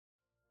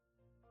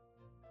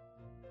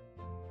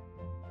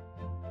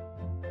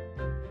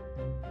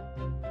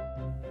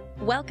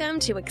Welcome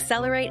to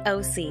Accelerate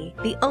OC,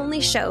 the only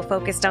show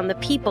focused on the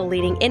people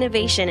leading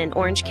innovation in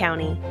Orange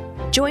County.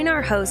 Join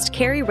our host,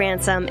 Kerry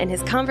Ransom, in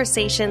his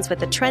conversations with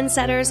the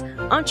trendsetters,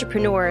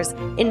 entrepreneurs,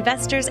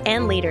 investors,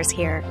 and leaders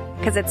here,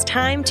 because it's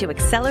time to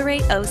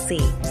Accelerate OC.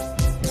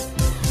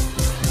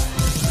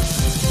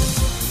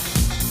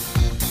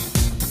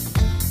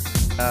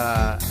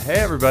 Hey,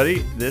 everybody.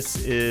 This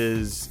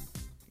is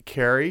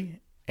Kerry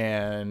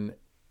and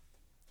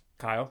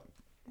Kyle.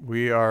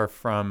 We are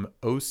from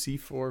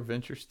OC4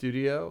 Venture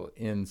Studio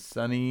in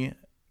sunny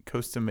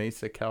Costa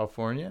Mesa,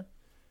 California.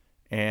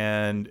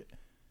 And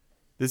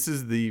this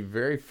is the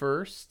very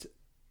first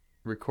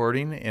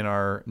recording in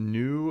our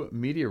new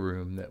media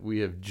room that we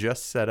have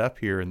just set up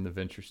here in the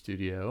Venture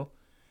Studio.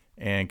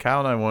 And Kyle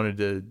and I wanted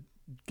to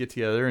get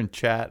together and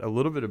chat a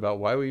little bit about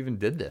why we even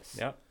did this.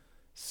 Yep.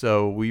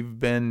 So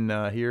we've been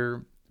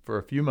here for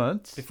a few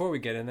months. Before we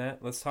get in that,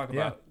 let's talk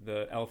about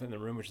the elephant in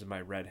the room, which is my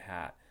red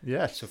hat.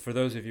 Yes. So for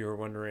those of you who are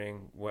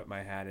wondering what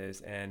my hat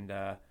is, and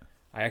I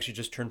actually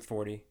just turned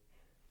 40.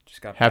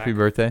 Just got Happy back.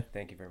 birthday.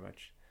 Thank you very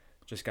much.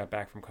 Just got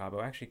back from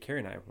Cabo. Actually, Kerry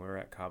and I were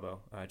at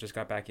Cabo. Just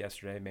got back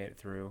yesterday, made it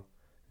through.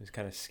 It was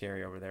kind of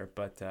scary over there.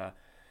 But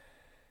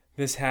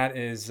this hat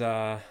is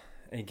a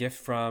gift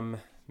from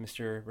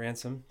Mr.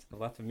 Ransom to the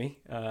left of me.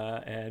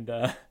 And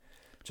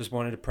just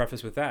wanted to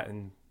preface with that.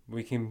 And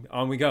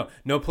on we go.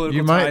 No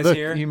political ties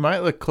here. You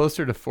might look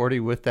closer to 40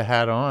 with the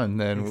hat on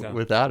than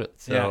without it.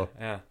 So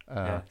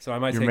yeah. So I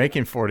might. You're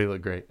making 40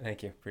 look great.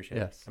 Thank you.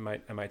 Appreciate it.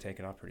 I might take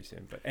it off pretty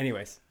soon. But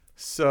anyways.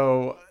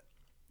 So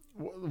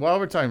while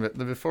we're talking about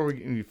before we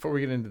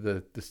get into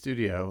the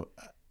studio,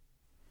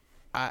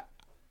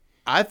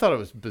 I thought it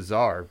was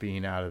bizarre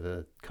being out of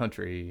the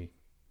country,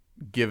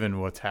 given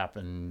what's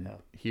happened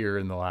here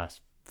in the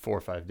last 4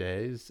 or 5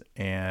 days,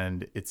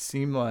 and it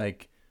seemed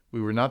like we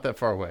were not that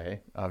far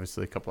away,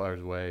 obviously a couple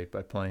hours away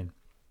by plane,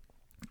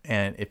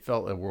 and it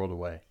felt a world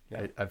away.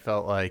 Yeah. I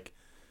felt like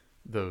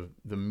the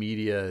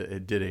media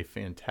did a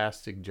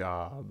fantastic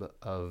job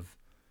of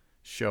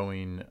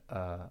showing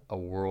a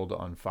world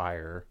on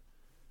fire,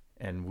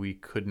 and we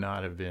could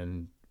not have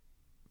been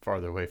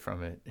farther away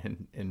from it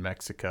in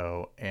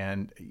Mexico.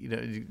 And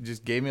it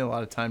just gave me a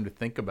lot of time to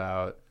think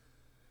about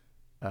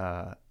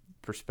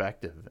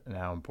perspective and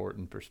how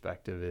important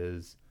perspective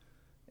is.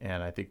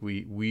 And I think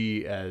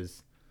we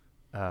as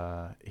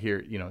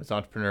here, as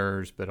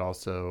entrepreneurs, but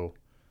also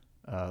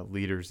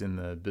leaders in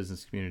the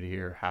business community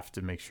here, have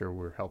to make sure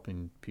we're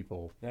helping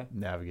people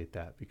navigate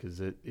that, because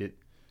it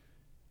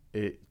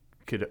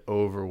could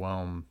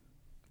overwhelm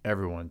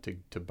everyone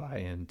to buy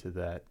into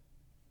that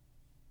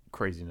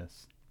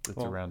craziness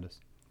that's around us.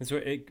 And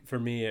so for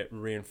me, it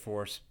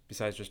reinforced,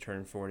 besides just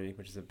turning 40,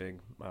 which is a big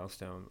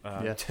milestone,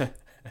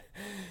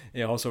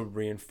 it also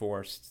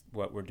reinforced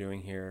what we're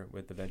doing here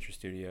with the Venture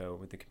Studio,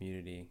 with the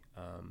community,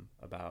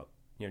 about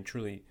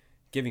truly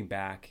giving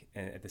back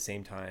and at the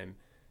same time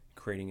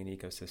creating an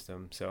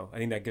ecosystem. So I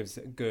think that gives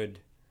a good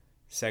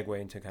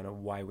segue into kind of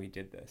why we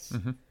did this.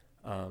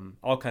 Mm-hmm.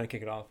 I'll kind of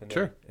kick it off and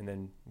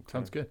then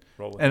sounds good.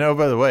 Roll with and it. Oh,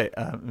 by the way,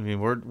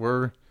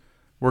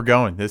 we're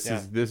going. This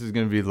is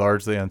going to be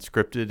largely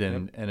unscripted,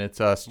 and it's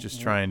us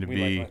just trying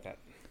to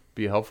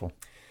be helpful.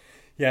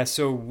 Yeah.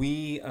 So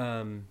we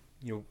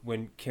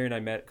when Kerry and I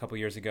met a couple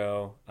years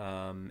ago,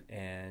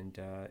 and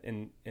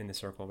in the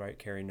circle, right?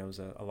 Kerry knows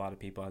a lot of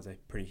people, has a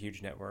pretty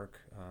huge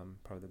network,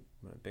 probably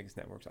one of the biggest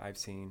networks I've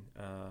seen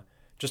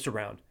just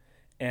around.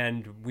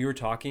 And we were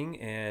talking,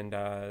 and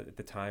at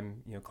the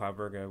time,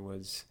 Cloudberga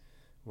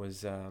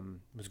was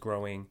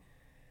growing,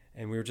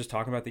 and we were just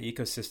talking about the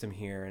ecosystem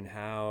here and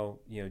how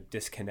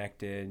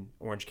disconnected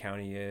Orange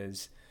County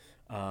is,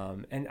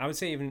 and I would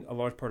say even a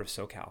large part of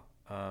SoCal,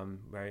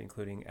 right,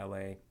 including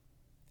LA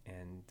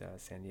and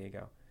San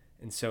Diego.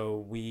 And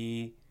so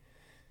we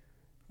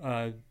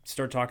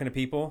start talking to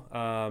people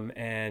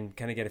and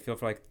kind of get a feel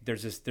for like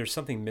there's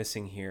something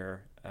missing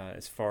here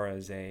as far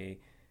as a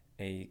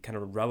kind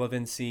of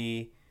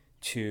relevancy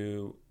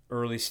to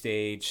early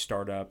stage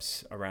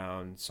startups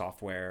around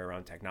software,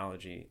 around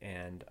technology.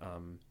 And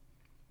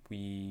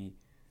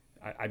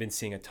I've been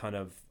seeing a ton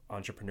of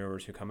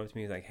entrepreneurs who come up to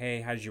me like, hey,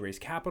 how did you raise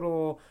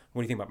capital?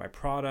 What do you think about my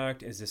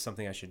product? Is this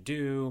something I should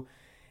do?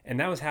 And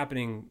that was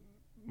happening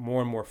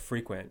more and more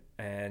frequent.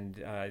 And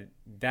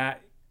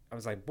that I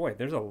was like, boy,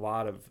 there's a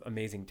lot of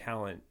amazing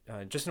talent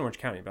just in Orange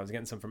County, but I was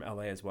getting some from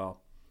LA as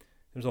well.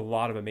 There's a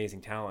lot of amazing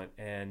talent.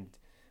 And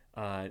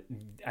I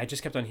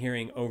just kept on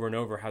hearing over and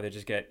over how they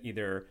just get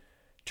either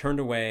turned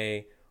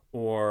away,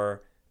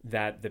 or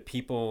that the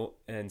people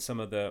and some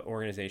of the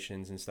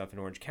organizations and stuff in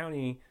Orange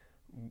County,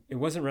 it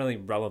wasn't really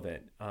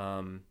relevant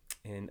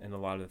in a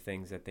lot of the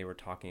things that they were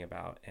talking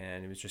about.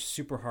 And it was just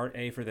super hard,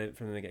 for them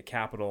to get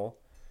capital.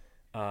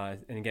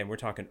 And again, we're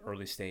talking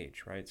early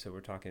stage, right? So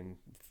we're talking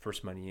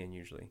first money in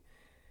usually.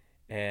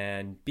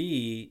 And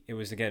B, it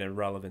was, again, a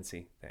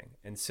relevancy thing.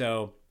 And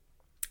so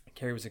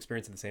Kerry was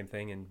experiencing the same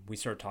thing, and we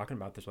started talking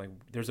about this, like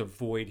there's a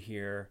void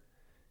here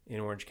in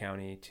Orange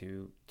County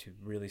to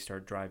really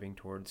start driving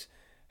towards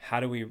how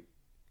do we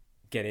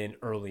get in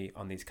early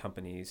on these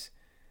companies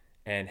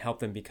and help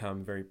them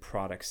become very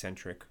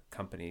product-centric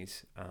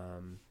companies,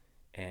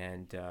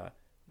 and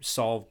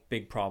solve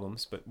big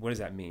problems. But what does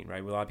that mean,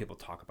 right? A lot of people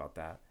talk about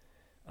that.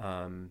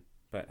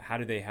 But how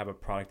do they have a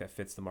product that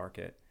fits the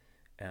market?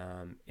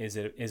 Is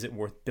it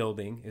worth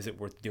building? Is it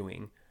worth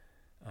doing?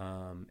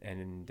 Can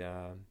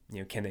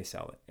they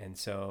sell it? And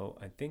so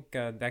I think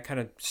that kind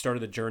of started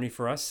the journey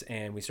for us,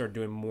 and we started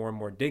doing more and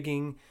more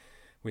digging.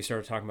 We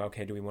started talking about,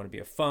 okay, do we want to be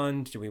a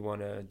fund? Do we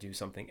want to do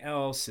something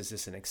else? Is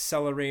this an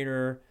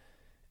accelerator?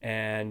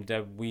 And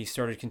we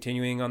started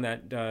continuing on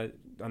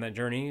that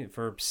journey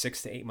for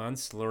 6 to 8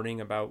 months,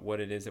 learning about what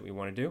it is that we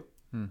want to do.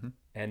 Mm-hmm.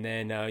 And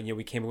then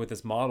we came up with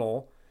this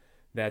model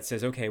that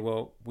says, okay,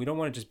 well, we don't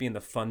want to just be in the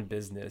fund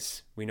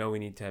business. We know we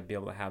need to be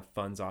able to have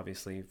funds,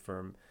 obviously,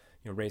 from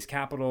raise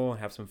capital,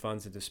 have some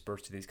funds to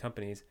disperse to these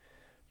companies.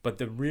 But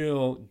the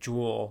real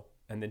jewel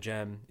and the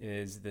gem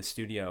is the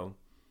studio,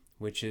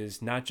 which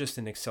is not just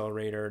an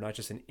accelerator, not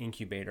just an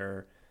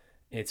incubator.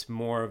 It's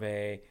more of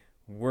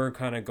we're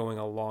kind of going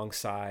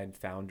alongside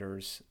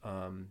founders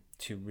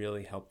to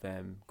really help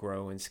them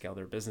grow and scale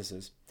their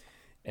businesses.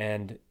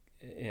 And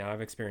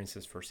I've experienced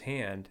this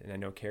firsthand, and I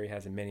know Carrie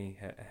has, and many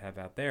have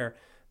out there.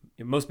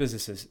 Most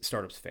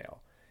startups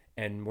fail.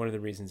 And one of the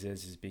reasons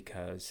is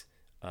because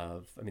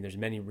there's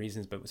many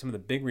reasons, but some of the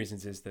big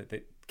reasons is that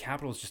the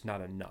capital is just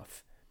not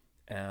enough.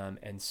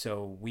 And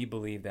so we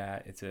believe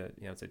that it's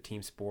a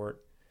team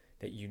sport,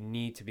 that you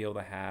need to be able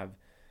to have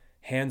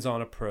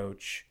hands-on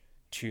approach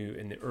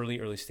in the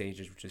early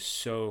stages, which is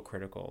so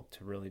critical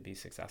to really be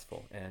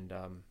successful. And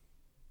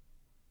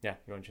you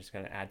want to just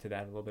kind of add to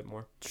that a little bit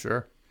more?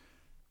 Sure.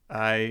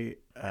 I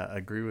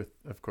agree with,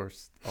 of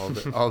course,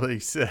 all that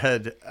you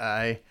said.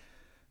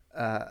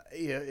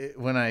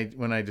 When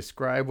I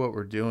describe what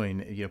we're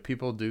doing,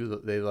 people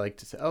they like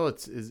to say, oh,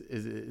 it's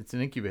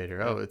an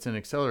incubator. Oh, it's an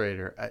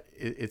accelerator.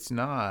 It's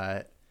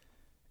not.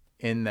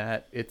 In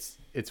that it's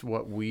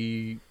what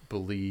we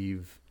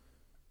believe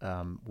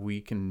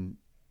we can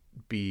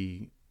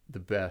be the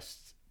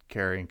best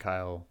Carrie and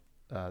Kyle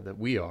that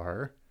we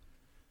are,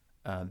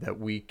 that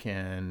we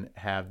can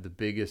have the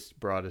biggest,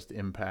 broadest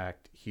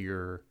impact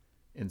here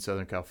in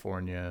Southern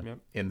California, yep,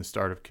 in the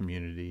startup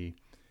community.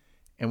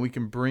 And we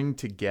can bring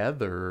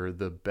together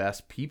the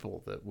best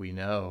people that we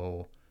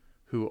know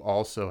who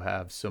also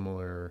have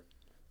similar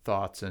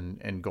thoughts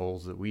and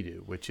goals that we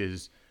do, which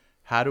is,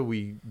 how do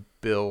we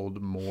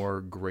build more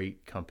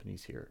great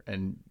companies here?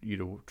 And,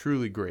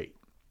 truly great.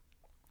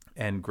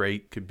 And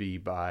great could be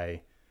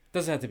by...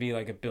 Doesn't have to be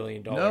like $1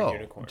 billion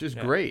unicorn.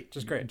 Great.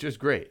 Just great. Just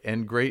great.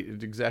 And great,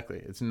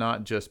 exactly. It's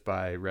not just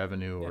by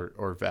revenue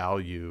or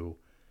value,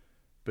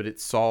 but it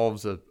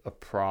solves a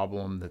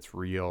problem that's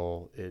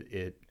real.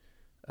 It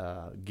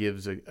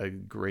gives a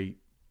great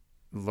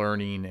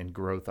learning and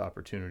growth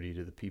opportunity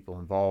to the people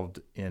involved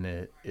in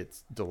it.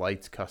 It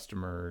delights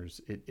customers.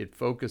 It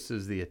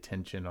focuses the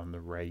attention on the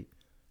right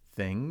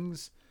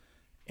things.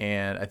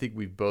 And I think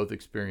we've both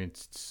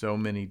experienced so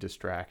many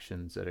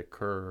distractions that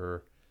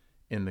occur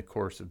in the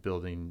course of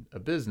building a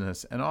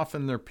business, and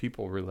often they're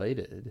people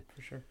related.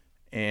 For sure.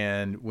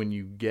 And when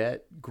you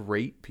get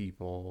great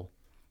people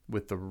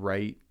with the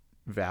right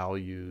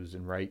values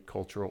and right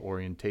cultural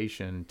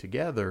orientation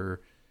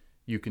together,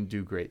 you can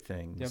do great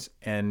things. Yep.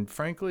 And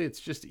frankly, it's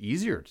just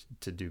easier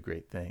to do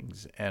great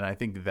things. And I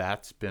think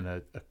that's been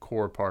a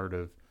core part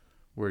of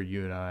where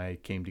you and I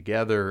came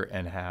together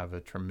and have a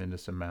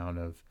tremendous amount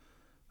of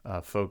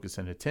focus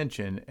and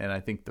attention. And I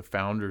think the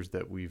founders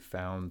that we've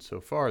found so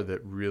far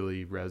that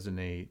really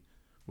resonate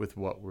with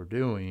what we're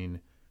doing,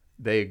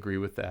 they agree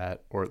with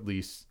that, or at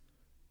least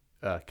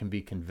can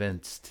be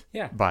convinced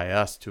by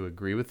us to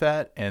agree with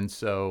that. And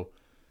so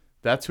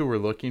that's who we're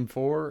looking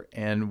for.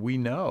 And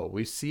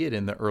we see it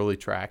in the early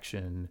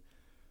traction,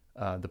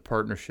 the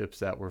partnerships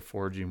that we're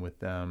forging with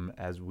them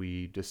as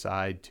we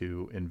decide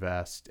to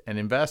invest. And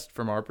invest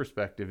from our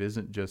perspective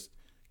isn't just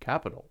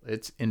capital.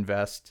 It's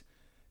invest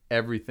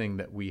everything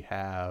that we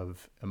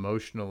have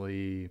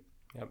emotionally,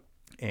 yep,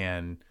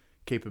 and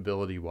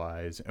capability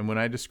wise. And when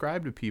I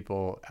describe to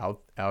people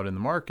out in the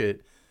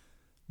market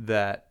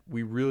that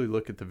we really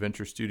look at the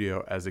Venture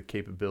Studio as a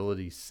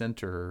capability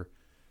center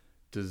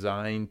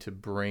designed to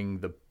bring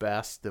the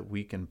best that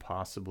we can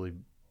possibly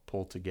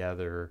pull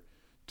together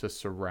to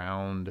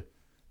surround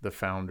the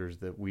founders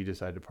that we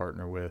decide to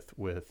partner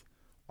with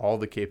all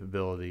the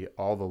capability,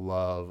 all the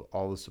love,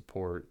 all the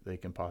support they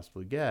can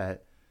possibly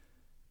get,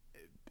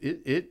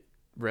 it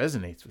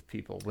resonates with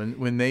people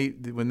when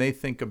they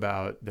think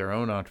about their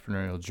own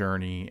entrepreneurial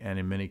journey, and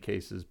in many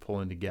cases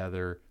pulling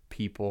together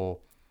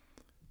people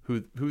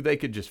who they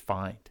could just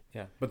find.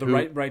 Yeah, but the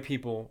right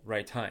people,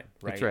 right time,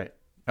 right? That's right.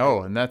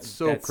 Oh, and that's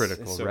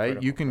critical, so right?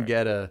 critical, you can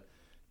get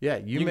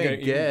you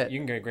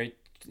can get a great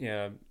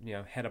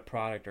head of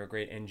product or a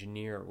great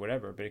engineer or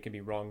whatever, but it can be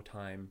wrong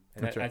time,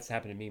 and that's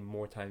happened to me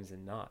more times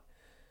than not.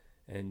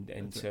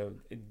 And so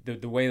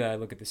the way that I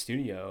look at the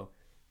studio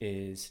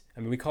is,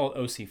 we call it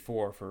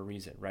OC4 for a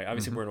reason, right?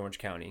 Obviously, we're in Orange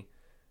County.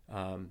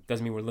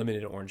 Doesn't mean we're limited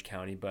to Orange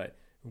County, but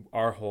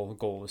our whole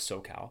goal is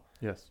SoCal.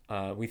 Yes.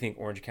 We think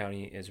Orange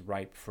County is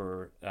ripe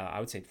for, I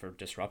would say, for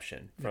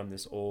disruption from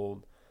this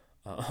old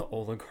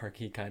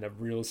oligarchy kind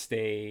of real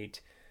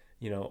estate,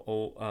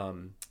 old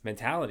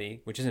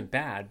mentality, which isn't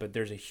bad, but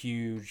there's a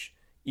huge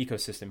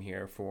ecosystem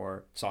here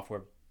for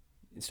software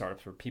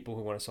startups, for people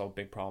who want to solve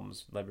big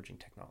problems leveraging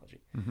technology.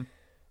 Mm-hmm.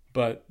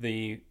 But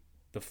the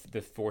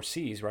 4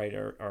 C's, right,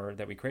 are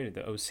that we created,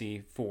 the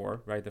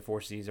OC4, right? The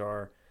 4 C's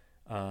are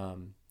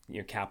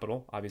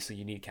capital. Obviously,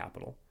 you need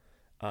capital.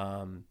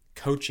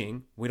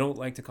 Coaching. We don't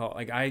like to call,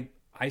 like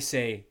I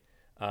say,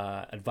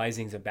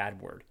 advising is a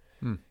bad word,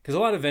 because a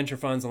lot of venture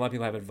funds, a lot of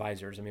people have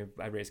advisors. I mean,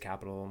 I raise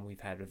capital and we've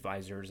had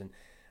advisors, and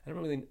I don't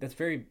really.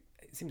 It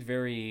seems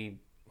very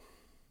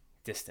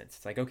distant.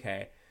 It's like,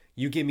 okay,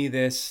 you give me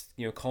this,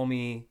 call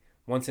me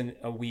once in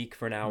a week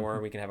for an hour,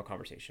 we can have a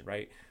conversation,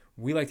 right?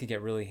 We like to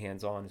get really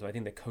hands-on, so I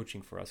think the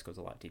coaching for us goes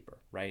a lot deeper,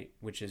 right?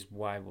 Which is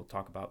why we'll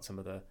talk about some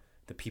of the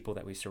people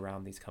that we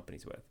surround these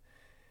companies with.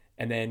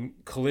 And then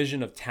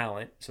collision of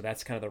talent, so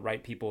that's kind of the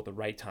right people at the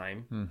right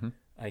time. Mm-hmm.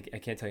 I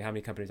can't tell you how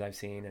many companies I've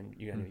seen, and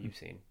I know you've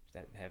seen,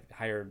 that have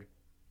hired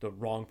the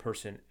wrong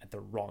person at the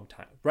wrong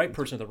time, right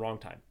person at the wrong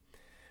time,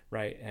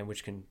 right? And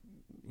which can,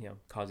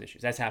 cause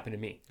issues. That's happened to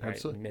me, right?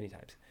 Absolutely. Many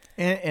times.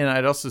 And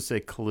I'd also say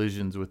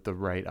collisions with the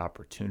right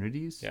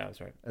opportunities. Yeah,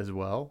 that's right. As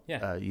well.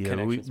 Yeah.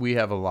 We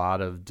have a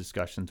lot of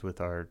discussions with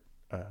our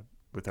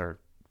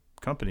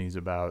companies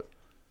about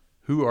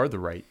who are the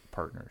right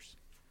partners,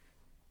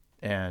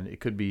 and it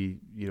could be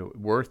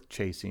worth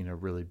chasing a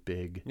really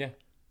big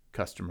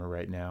customer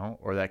right now,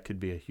 or that could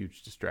be a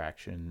huge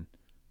distraction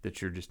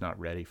that you're just not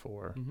ready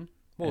for. Mm-hmm.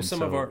 Well, and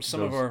some of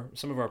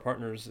our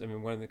partners. I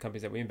mean, one of the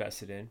companies that we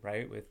invested in,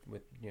 right, with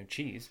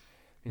Cheese.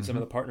 I mean, some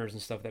of the partners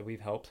and stuff that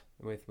we've helped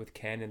with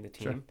Ken and the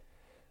team. Sure.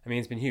 I mean,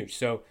 it's been huge.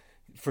 So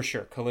for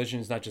sure, collision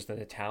is not just on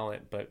the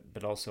talent,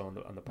 but also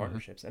on the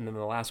partnerships. And then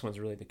the last one's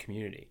really the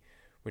community,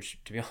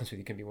 which, to be honest with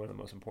you, can be one of the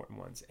most important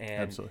ones.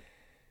 And absolutely.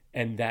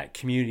 And that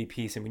community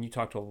piece. And when you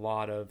talk to a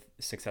lot of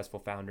successful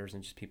founders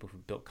and just people who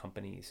built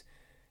companies,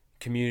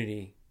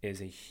 community is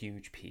a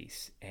huge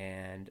piece.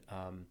 And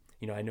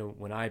I know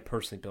when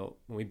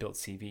we built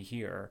CV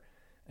here,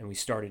 and we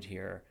started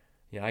here,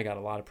 I got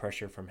a lot of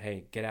pressure from,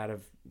 hey,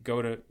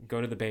 go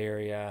to the Bay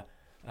Area,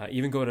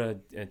 even go to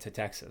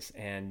Texas,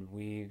 and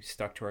we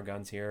stuck to our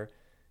guns here,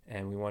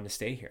 and we wanted to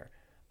stay here.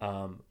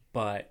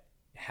 But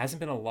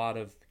hasn't been a lot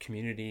of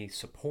community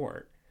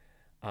support,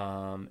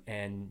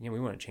 and we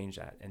want to change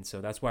that, and so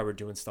that's why we're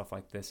doing stuff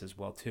like this as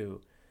well too.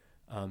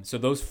 So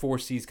those 4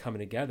 C's coming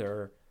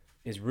together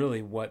is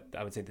really what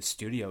I would say the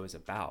studio is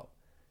about,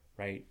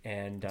 right?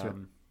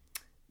 And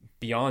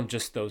beyond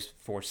just those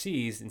 4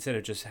 C's, instead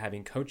of just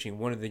having coaching,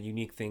 one of the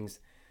unique things,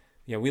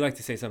 we like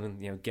to say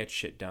something, get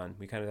shit done.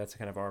 That's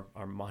kind of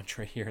our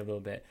mantra here a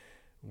little bit.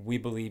 We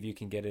believe you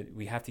can get it.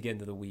 We have to get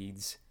into the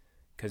weeds,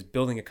 because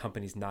building a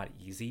company is not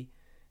easy.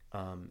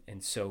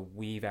 And so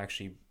we've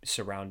actually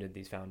surrounded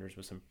these founders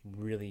with some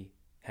really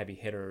heavy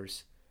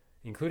hitters,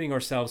 including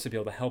ourselves, to be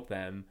able to help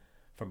them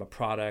from a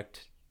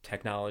product,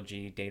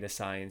 technology, data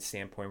science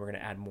standpoint. We're going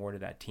to add more to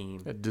that team.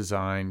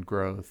 Design,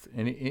 growth.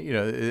 And,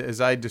 as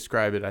I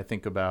describe it, I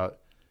think about,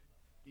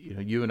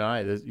 you and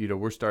I,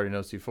 we're starting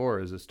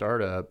OC4 as a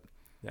startup.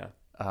 Yeah.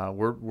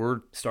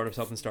 We're startups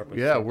helping startups.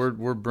 Yeah.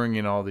 We're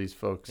bringing all these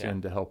folks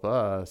in to help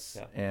us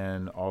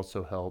and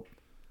also help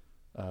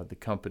the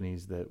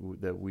companies that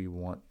we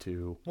want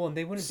to and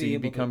they wouldn't see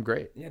become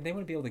great. Yeah. They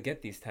wouldn't be able to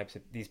get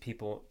these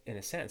people in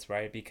a sense,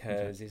 right?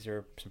 Because these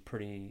are some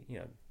pretty,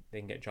 they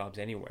can get jobs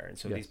anywhere. And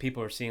so these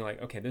people are seeing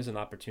like, okay, there's an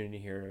opportunity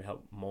here to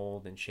help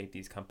mold and shape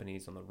these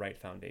companies on the right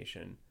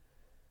foundation,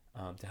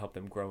 to help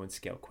them grow and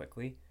scale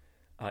quickly,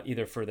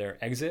 either for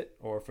their exit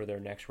or for their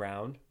next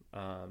round,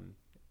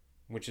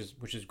 which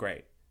is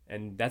great.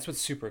 And that's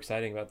what's super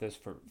exciting about this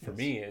for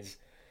me is,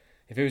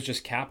 if it was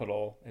just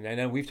capital, and I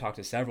know we've talked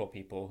to several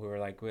people who are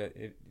like,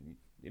 if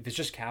it's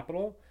just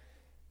capital,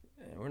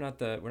 we're not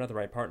the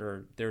right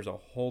partner. There's a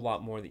whole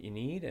lot more that you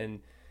need.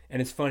 And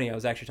it's funny, I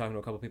was actually talking to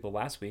a couple of people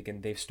last week,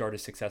 and they've started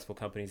successful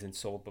companies and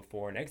sold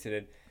before and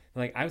exited.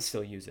 Like, I would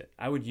still use it.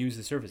 I would use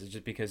the services,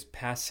 just because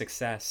past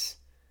success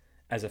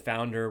as a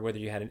founder, whether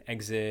you had an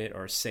exit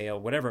or a sale,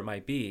 whatever it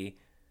might be,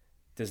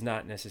 does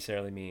not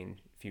necessarily mean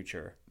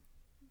future,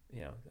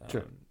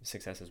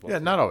 success as well. Yeah,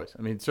 not always.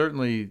 I mean,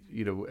 certainly,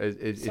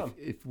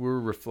 if we're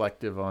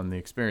reflective on the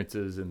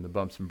experiences and the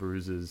bumps and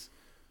bruises,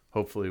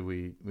 hopefully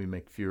we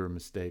make fewer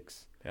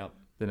mistakes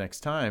the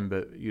next time.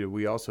 But,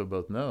 we also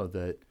both know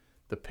that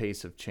the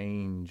pace of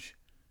change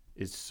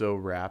is so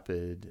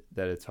rapid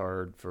that it's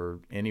hard for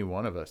any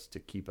one of us to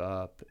keep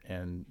up.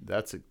 And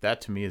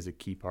that to me is a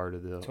key part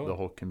of the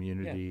whole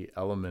community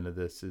element of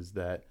this, is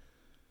that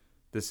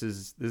this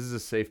is a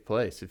safe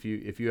place. If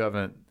you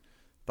haven't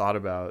thought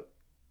about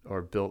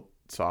or built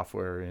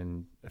software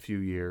in a few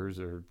years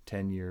or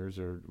 10 years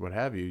or what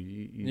have you,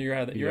 you're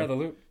out of the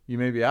loop. You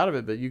may be out of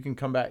it, but you can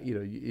come back,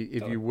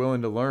 if you're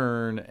willing to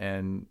learn.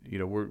 And,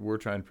 we're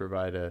trying to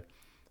provide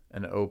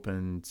an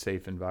open,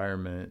 safe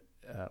environment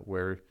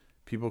where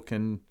people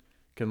can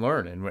can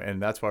learn,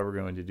 and that's why we're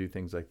going to do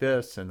things like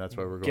this, and that's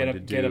why we're going to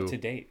get up to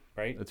date,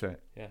 right? That's right.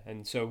 Yeah,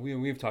 and so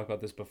we've talked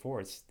about this before.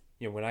 It's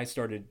when we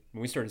started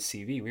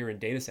CV, we were in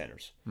data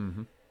centers,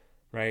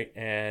 right?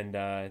 And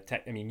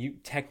you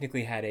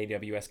technically had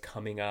AWS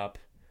coming up,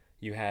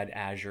 you had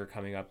Azure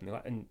coming up,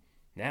 and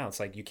now it's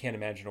like you can't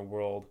imagine a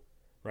world,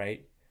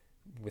 right,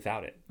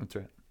 without it. That's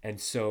right.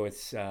 And so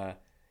it's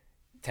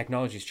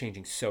technology is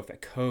changing so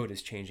fast, code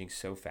is changing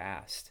so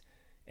fast.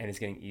 And it's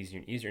getting easier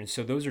and easier. And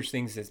so those are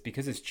things that's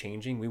because it's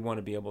changing, we want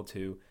to be able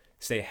to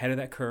stay ahead of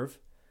that curve,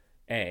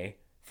 A,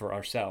 for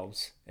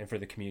ourselves and for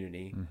the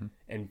community,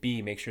 and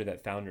B, make sure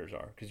that founders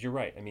are. Because you're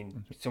right. I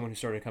mean, someone who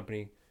started a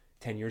company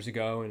 10 years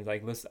ago and is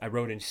like, listen, I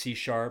wrote in C#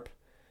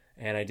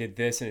 and I did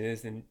this and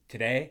this. And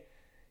today,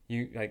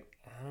 you like,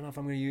 I don't know if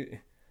I'm going to use,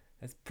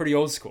 that's pretty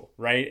old school,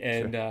 right?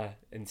 And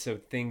and so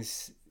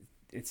things,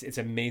 it's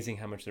amazing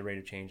how much the rate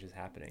of change is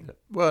happening.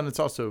 Well, and it's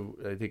also,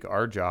 I think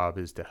our job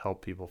is to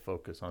help people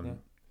focus on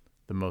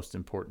the most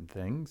important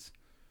things,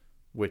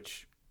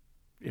 which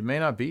it may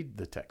not be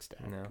the tech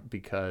stack,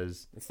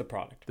 because it's the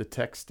product. The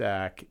tech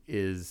stack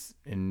is,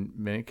 in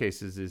many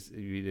cases, is,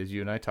 as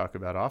you and I talk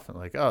about often,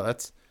 like, oh,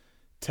 that's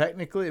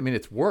technically, I mean,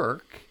 it's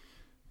work.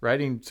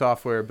 Writing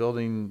software,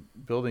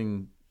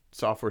 building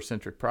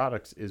software-centric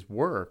products is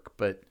work,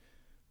 but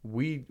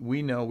we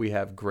know we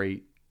have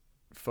great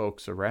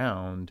folks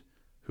around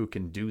who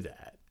can do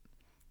that,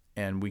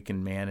 and we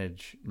can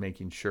manage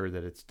making sure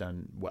that it's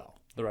done well,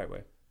 the right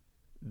way.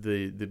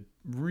 The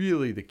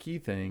really the key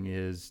thing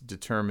is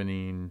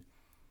determining,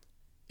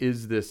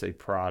 is this a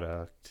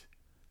product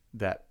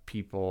that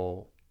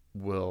people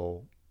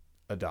will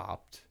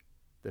adopt,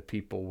 that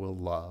people will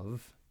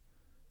love,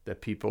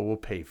 that people will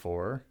pay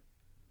for,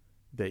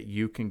 that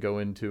you can go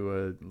into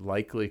a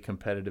likely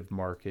competitive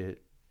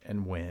market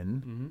and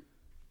win,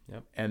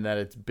 and that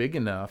it's big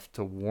enough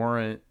to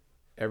warrant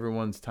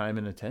everyone's time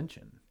and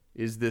attention.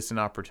 Is this an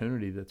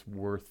opportunity that's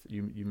worth,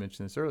 you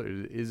mentioned this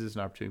earlier, is this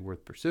an opportunity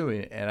worth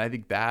pursuing? And I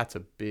think that's a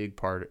big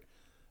part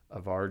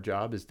of our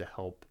job, is to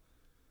help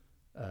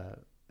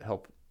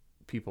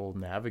people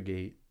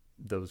navigate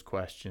those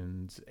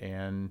questions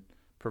and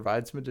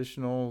provide some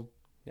additional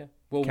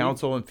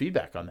counsel and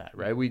feedback on that,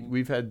 right?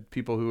 We've had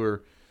people who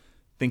are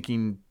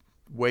thinking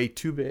way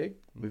too big.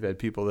 We've had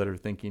people that are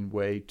thinking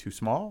way too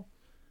small.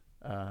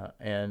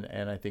 And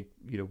I think,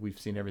 we've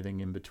seen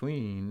everything in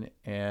between,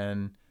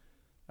 and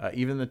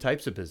even the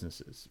types of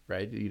businesses,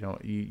 right?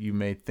 You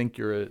may think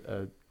you're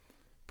a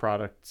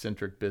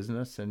product-centric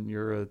business and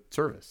you're a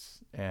service,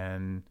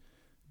 and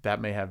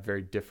that may have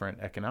very different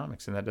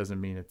economics. And that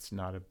doesn't mean it's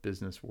not a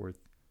business worth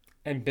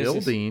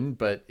building,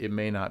 but it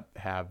may not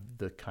have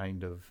the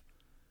kind of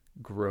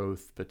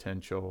growth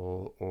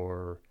potential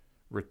or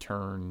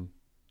return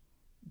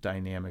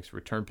dynamics,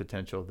 return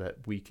potential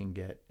that we can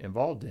get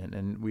involved in.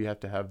 And we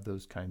have to have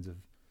those kinds of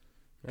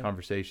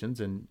conversations,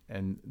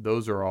 and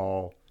those are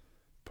all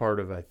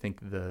part of, I think,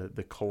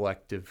 the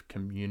collective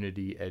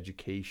community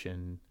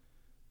education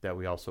that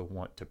we also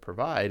want to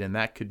provide. And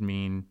that could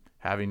mean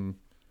having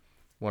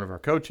one of our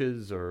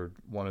coaches or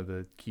one of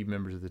the key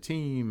members of the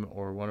team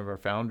or one of our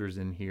founders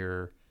in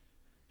here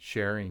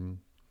sharing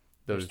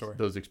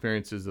those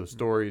experiences, those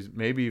stories,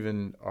 maybe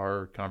even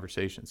our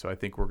conversations. So I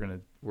think we're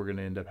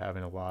gonna end up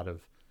having a lot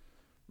of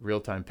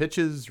real-time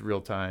pitches,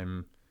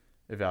 real-time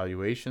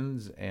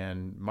evaluations,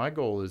 and my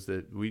goal is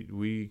that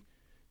we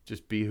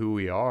just be who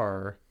we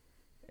are.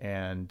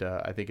 And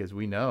I think, as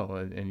we know,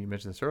 and you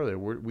mentioned this earlier,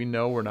 we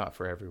know we're not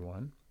for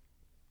everyone.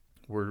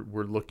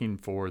 We're looking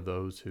for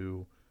those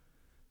who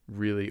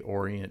really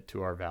orient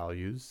to our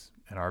values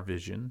and our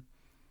vision.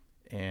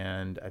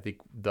 And I think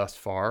thus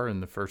far,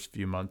 in the first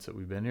few months that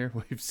we've been here,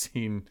 we've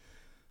seen,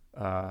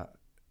 we're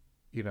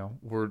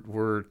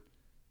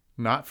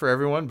not for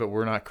everyone, but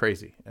we're not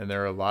crazy. And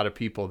there are a lot of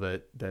people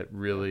that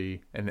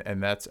really,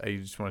 and that's, I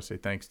just want to say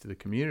thanks to the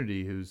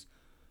community who's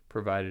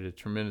provided a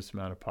tremendous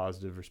amount of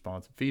positive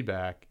response and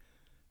feedback.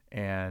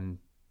 And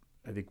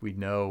I think we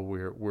know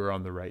we're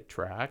on the right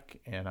track.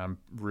 And I'm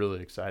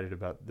really excited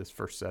about this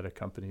first set of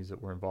companies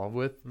that we're involved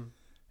with,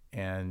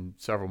 and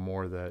several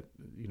more that,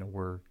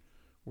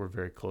 we're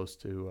very close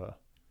to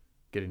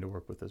getting to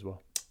work with as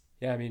well.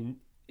 Yeah, I mean,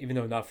 even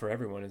though not for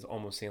everyone, it's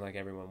almost seeing like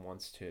everyone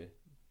wants it,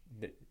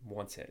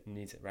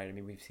 needs it, right? I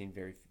mean, we've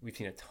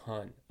seen a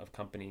ton of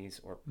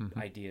companies or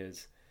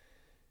ideas,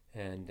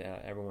 and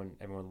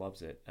everyone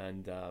loves it,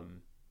 and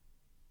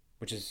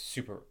which is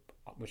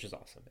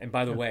awesome. And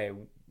by the way,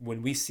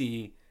 when we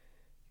see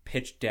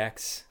pitch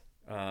decks,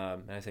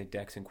 and I say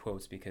decks in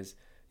quotes because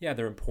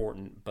they're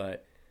important,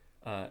 but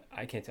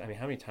I can't. I mean,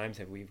 how many times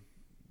have we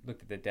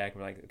looked at the deck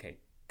and we're like, okay,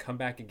 come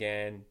back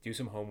again, do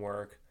some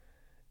homework,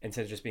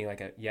 instead of just being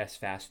like a yes,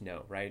 fast,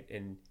 no, right?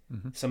 And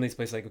some of these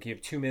places, like, okay, you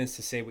have 2 minutes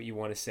to say what you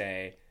want to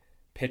say,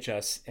 pitch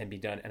us, and be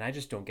done. And I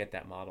just don't get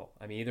that model.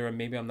 I mean, either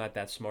maybe I'm not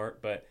that smart,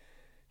 but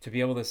to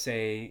be able to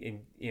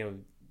say,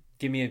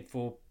 give me a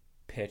full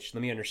pitch,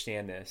 let me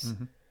understand this.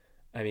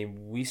 I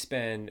mean, we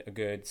spend a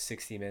good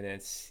 60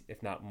 minutes,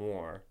 if not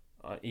more,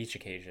 on each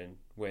occasion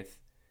with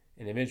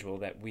an individual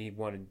that we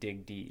want to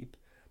dig deep.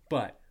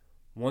 But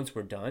once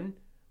we're done,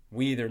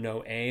 we either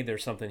know A,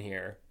 there's something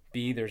here,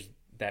 B, there's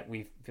that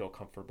we feel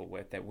comfortable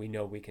with, that we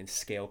know we can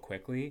scale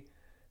quickly,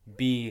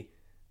 B,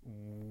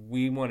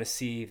 we want to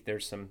see if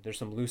there's some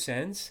loose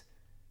ends,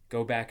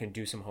 go back and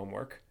do some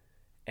homework,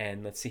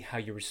 and let's see how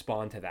you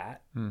respond to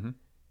that,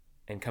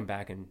 and come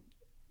back and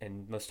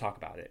let's talk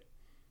about it.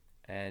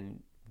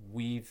 And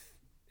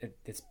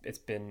it's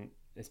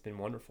been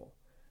wonderful.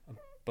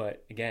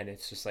 But again,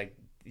 it's just like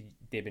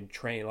they've been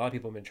trained. A lot of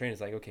people have been trained.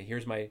 It's like, okay,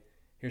 here's my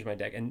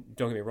deck. And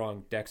don't get me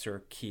wrong, decks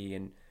are key.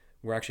 And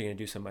we're actually going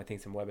to do some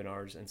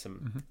webinars and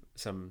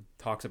some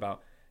talks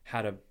about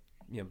how to,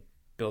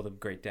 build a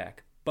great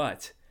deck.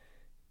 But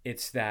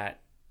it's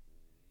that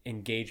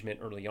engagement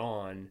early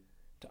on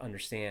to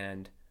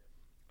understand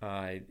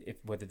if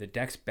whether the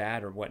deck's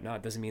bad or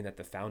whatnot doesn't mean that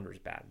the founder's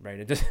bad, right?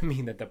 It doesn't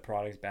mean that the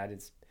product's bad.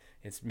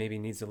 It's maybe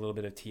needs a little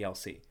bit of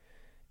TLC.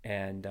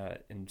 And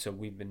so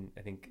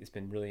I think it's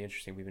been really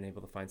interesting. We've been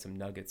able to find some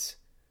nuggets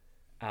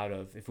out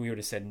of, if we would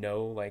have said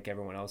no, like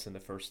everyone else in the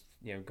first,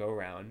 go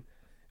around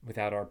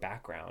without our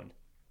background,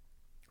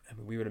 I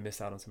mean, we would have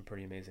missed out on some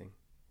pretty amazing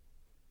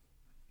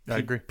I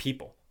agree.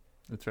 People.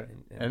 That's right.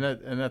 And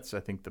that's,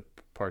 I think, the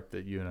part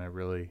that you and I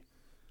really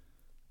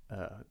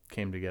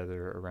came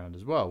together around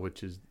as well,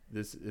 which is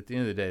this, at the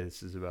end of the day,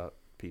 this is about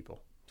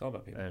people. It's all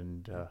about people.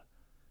 And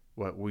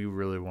what we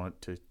really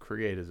want to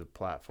create is a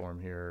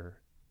platform here,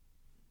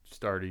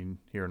 starting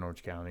here in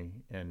Orange County,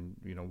 and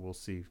we'll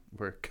see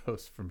where it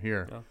goes from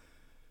here.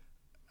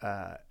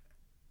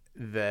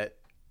 That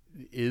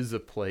is a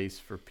place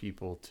for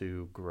people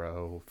to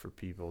grow, for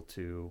people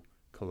to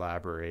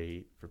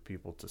collaborate, for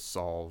people to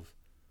solve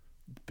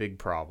big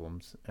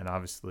problems. And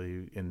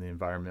obviously, in the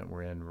environment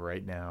we're in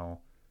right now,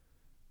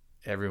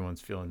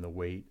 everyone's feeling the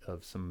weight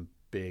of some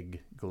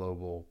big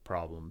global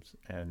problems,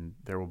 and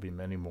there will be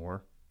many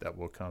more that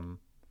will come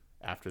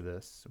after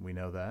this. We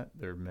know that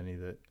there are many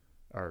that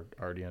are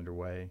already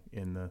underway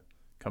in the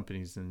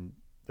companies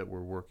that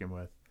we're working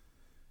with.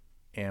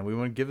 And we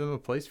want to give them a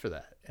place for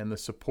that, and the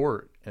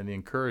support and the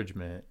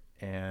encouragement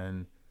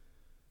and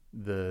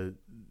the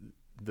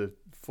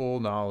full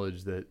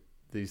knowledge that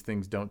these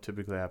things don't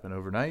typically happen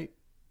overnight,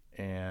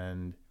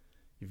 and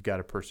you've got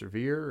to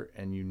persevere,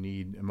 and you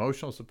need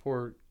emotional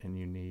support, and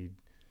you need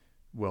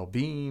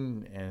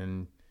well-being,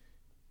 and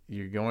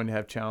you're going to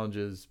have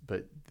challenges,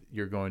 but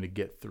you're going to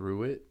get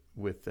through it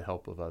with the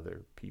help of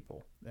other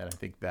people. And I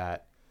think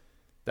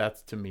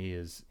that's to me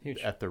is huge,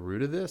 at the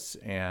root of this.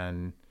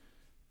 And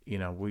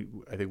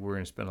I think we're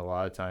going to spend a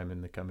lot of time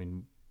in the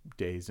coming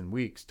days and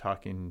weeks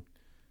talking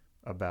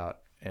about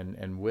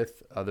and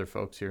with other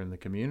folks here in the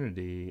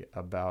community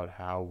about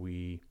how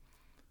we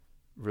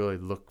really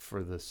look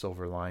for the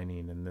silver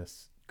lining in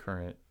this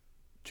current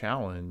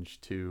challenge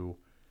to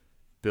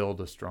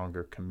build a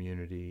stronger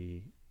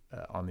community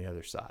on the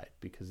other side,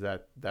 because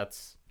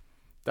that's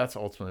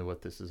ultimately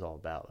what this is all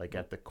about. Like,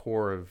 at the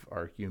core of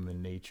our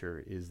human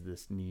nature is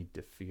this need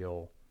to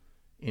feel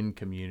in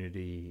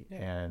community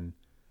and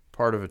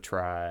part of a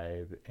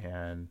tribe,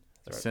 and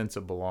a sense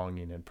of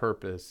belonging and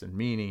purpose and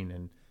meaning.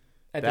 And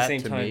at that, the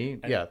same to time, me,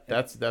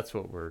 that's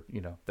what we're,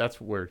 that's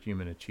where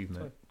human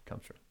achievement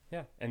comes from.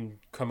 Yeah. And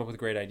come up with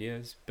great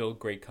ideas, build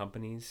great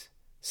companies,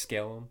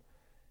 scale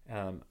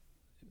them.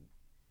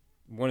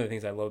 One of the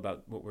things I love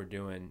about what we're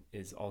doing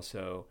is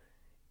also,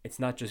 it's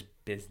not just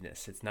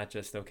business. It's not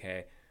just,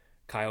 okay,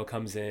 Kyle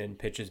comes in,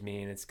 pitches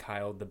me, and it's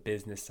Kyle, the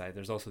business side.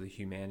 There's also the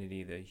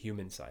humanity, the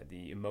human side,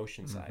 the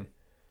emotion side,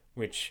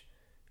 which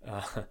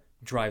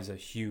drives a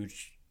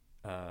huge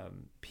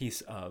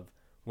piece of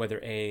whether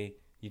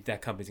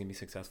that company's going to be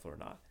successful or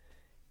not.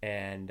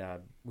 And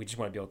we just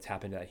want to be able to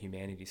tap into that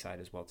humanity side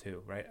as well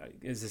too, right?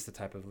 Is this the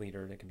type of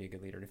leader that can be a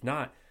good leader? And if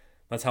not,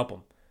 let's help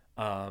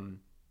them.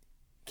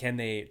 Can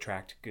they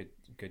attract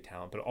good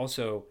talent? But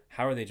also,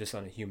 how are they just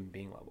on a human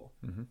being level?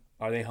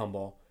 Are they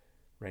humble,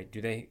 right?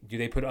 Do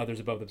they put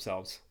others above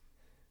themselves?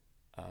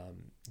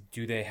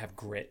 Do they have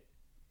grit?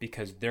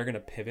 Because they're going to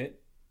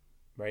pivot,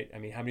 right? I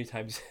mean, how many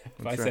times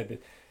have I said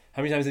that?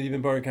 How many times have you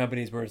been part of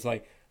companies where it's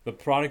like the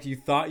product you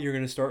thought you were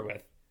going to start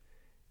with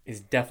is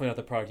definitely not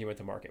the product you went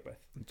to market with?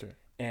 That's right.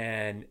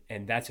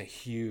 And that's a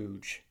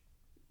huge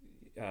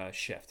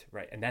shift,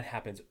 right? And that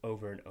happens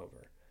over and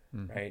over,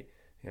 right?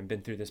 I've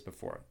been through this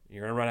before.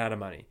 You're going to run out of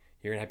money.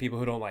 You're going to have people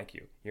who don't like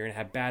you. You're going to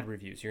have bad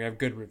reviews. You're going to have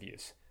good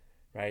reviews,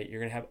 right?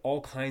 You're going to have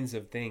all kinds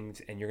of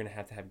things, and you're going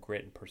to have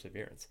grit and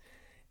perseverance.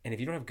 And if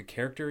you don't have good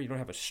character, you don't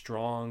have a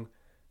strong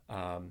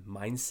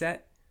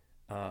mindset,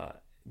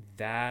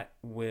 that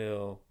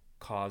will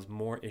cause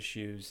more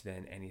issues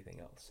than anything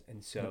else.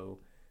 And so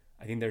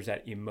I think there's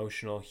that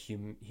emotional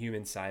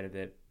human side of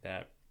it,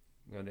 that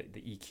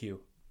the EQ,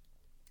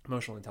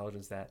 emotional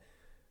intelligence, that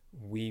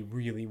we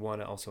really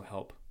want to also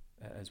help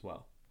as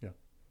well. Yeah.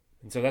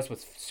 And so that's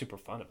what's super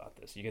fun about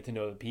this. You get to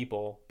know the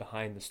people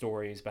behind the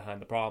stories,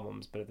 behind the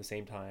problems, but at the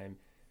same time,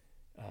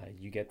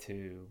 you get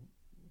to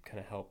kind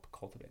of help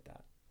cultivate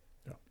that.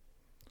 Yeah.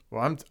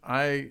 Well,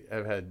 I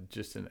have had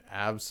just an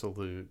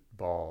absolute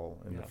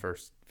ball in the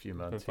first few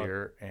months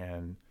here,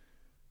 and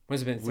What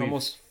has it been? It's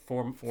almost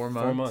four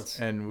months.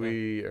 And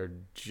we are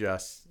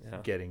just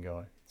getting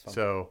going.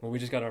 So we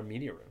just got our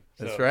media room.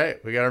 That's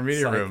right. We got our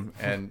media room,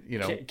 and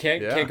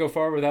can't go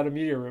far without a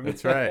media room.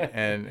 That's right.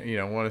 And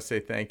want to say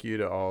thank you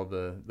to all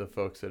the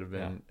folks that have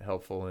been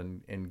helpful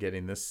in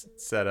getting this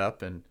set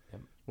up, and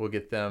we'll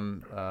get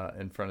them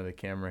in front of the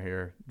camera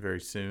here very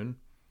soon.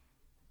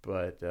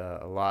 But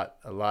a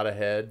lot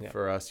ahead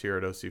for us here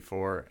at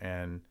OC4,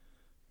 and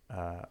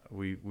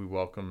we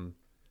welcome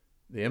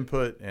the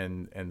input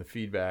and the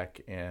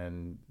feedback.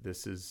 And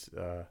this is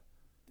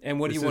and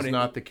what do you want? This is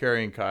not the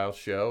Carrie and Kyle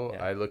show.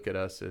 I look at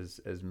us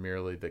as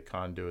merely the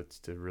conduits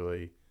to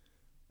really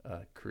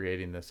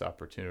creating this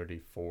opportunity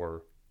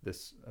for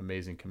this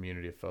amazing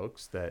community of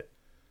folks that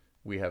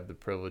we have the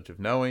privilege of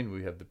knowing,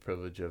 we have the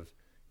privilege of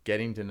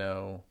getting to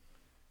know,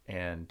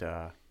 and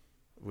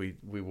we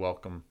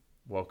welcome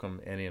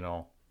any and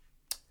all.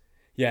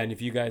 Yeah, and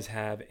if you guys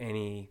have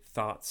any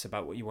thoughts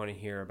about what you want to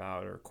hear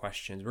about or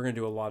questions, we're going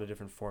to do a lot of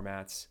different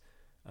formats.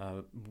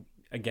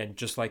 Again,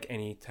 just like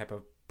any type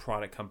of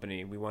product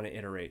company, we want to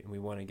iterate and we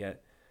want to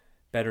get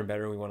better and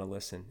better, and we want to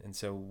listen. And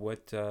so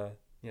what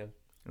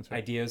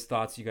ideas,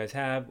 thoughts you guys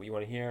have, what you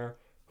want to hear,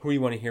 who you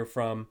want to hear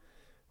from,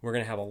 we're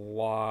going to have a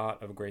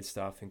lot of great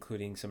stuff,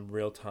 including some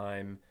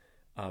real-time,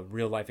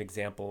 real-life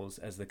examples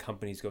as the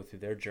companies go through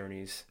their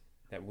journeys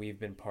that we've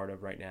been part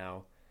of right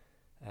now.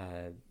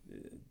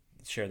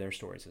 Share their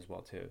stories as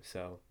well too.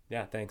 So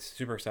yeah, thanks.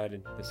 Super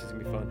excited. This is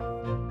gonna be fun.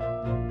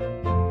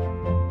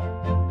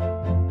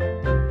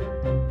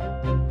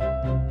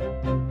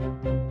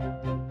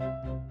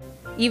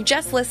 You've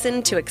just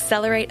listened to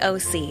Accelerate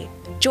OC.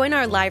 Join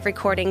our live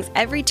recordings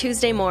every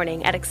Tuesday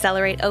morning at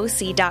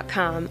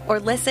accelerateoc.com, or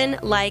listen,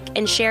 like,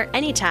 and share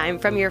anytime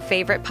from your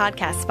favorite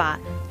podcast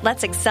spot.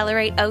 Let's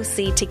accelerate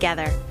OC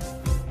together.